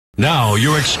Now,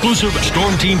 your exclusive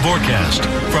Storm Team forecast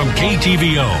from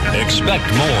KTVO.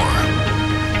 Expect more.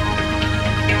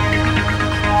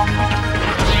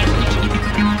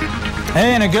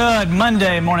 Hey, and a good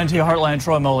Monday morning to you, Heartland.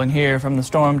 Troy Moling here from the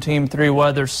Storm Team 3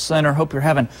 Weather Center. Hope you're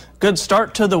having a good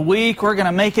start to the week. We're going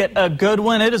to make it a good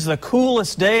one. It is the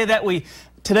coolest day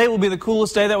Today will be the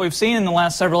coolest day that we've seen in the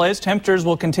last several days. Temperatures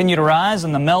will continue to rise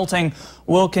and the melting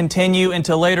will continue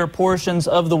into later portions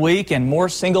of the week and more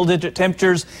single-digit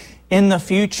temperatures in the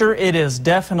future. It is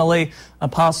definitely a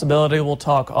possibility. We'll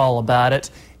talk all about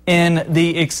it in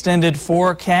the extended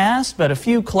forecast, but a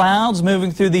few clouds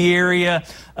moving through the area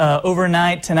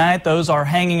overnight tonight. Those are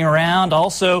hanging around.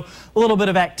 Also, a little bit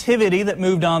of activity that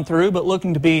moved on through, but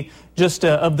looking to be just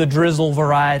of the drizzle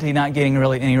variety, not getting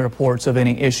really any reports of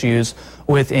any issues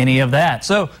with any of that.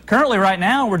 So currently right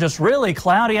now, we're just really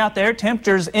cloudy out there.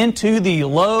 Temperatures into the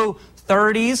low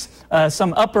 30s,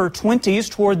 some upper 20s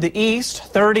toward the east,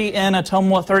 30 in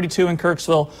Ottumwa, 32 in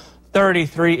Kirksville,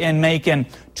 33 in Macon,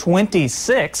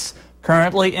 26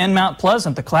 currently in Mount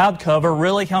Pleasant. The cloud cover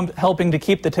really helping to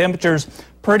keep the temperatures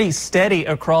pretty steady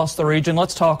across the region.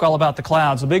 Let's talk all about the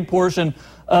clouds. A big portion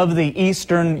of the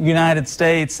eastern United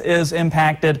States is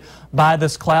impacted by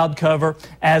this cloud cover.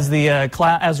 As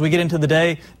we get into the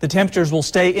day, the temperatures will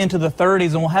stay into the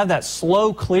 30s and we'll have that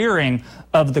slow clearing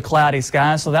of the cloudy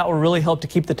skies. So that will really help to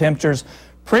keep the temperatures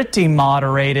pretty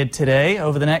moderated today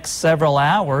over the next several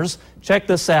hours. Check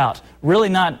this out. Really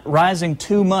not rising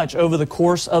too much over the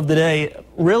course of the day.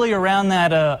 Really around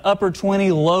that upper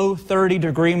 20, low 30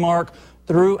 degree mark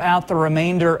throughout the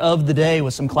remainder of the day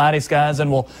with some cloudy skies,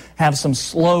 and we'll have some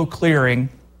slow clearing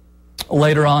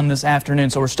later on this afternoon.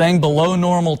 So we're staying below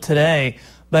normal today.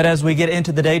 But as we get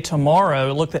into the day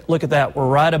tomorrow, look at that. We're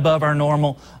right above our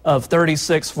normal of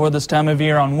 36 for this time of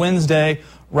year on Wednesday,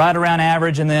 right around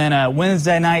average. And then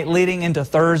Wednesday night leading into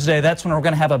Thursday, that's when we're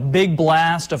going to have a big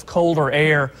blast of colder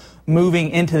air moving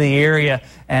into the area,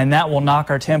 and that will knock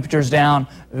our temperatures down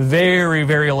very,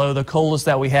 very low, the coldest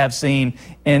that we have seen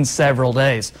in several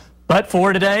days. But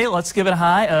for today, let's give it a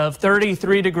high of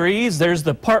 33 degrees. There's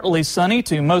the partly sunny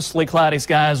to mostly cloudy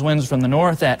skies, winds from the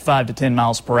north at 5 to 10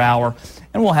 miles per hour.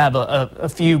 And we'll have a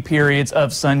few periods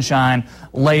of sunshine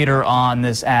later on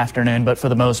this afternoon, but for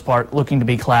the most part, looking to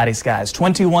be cloudy skies.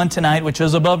 21 tonight, which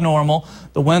is above normal.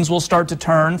 The winds will start to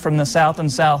turn from the south and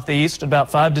southeast at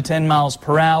about 5 to 10 miles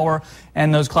per hour,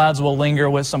 and those clouds will linger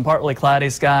with some partly cloudy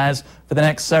skies for the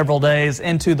next several days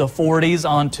into the 40s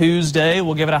on Tuesday.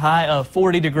 We'll give it a high of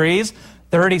 40 degrees.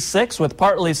 36 with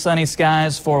partly sunny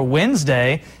skies for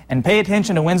Wednesday. And pay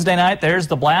attention to Wednesday night. There's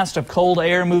the blast of cold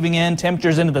air moving in.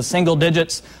 Temperatures into the single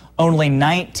digits. Only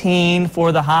 19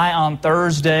 for the high on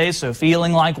Thursday. So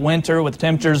feeling like winter with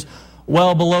temperatures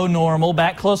well below normal.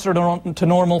 Back closer to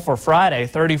normal for Friday,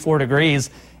 34 degrees.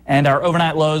 And our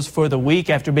overnight lows for the week,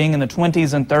 after being in the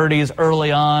 20s and 30s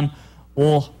early on,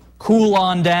 will cool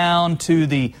on down to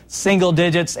the single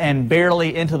digits and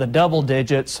barely into the double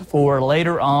digits for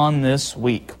later on this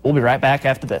week. We'll be right back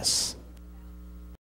after this.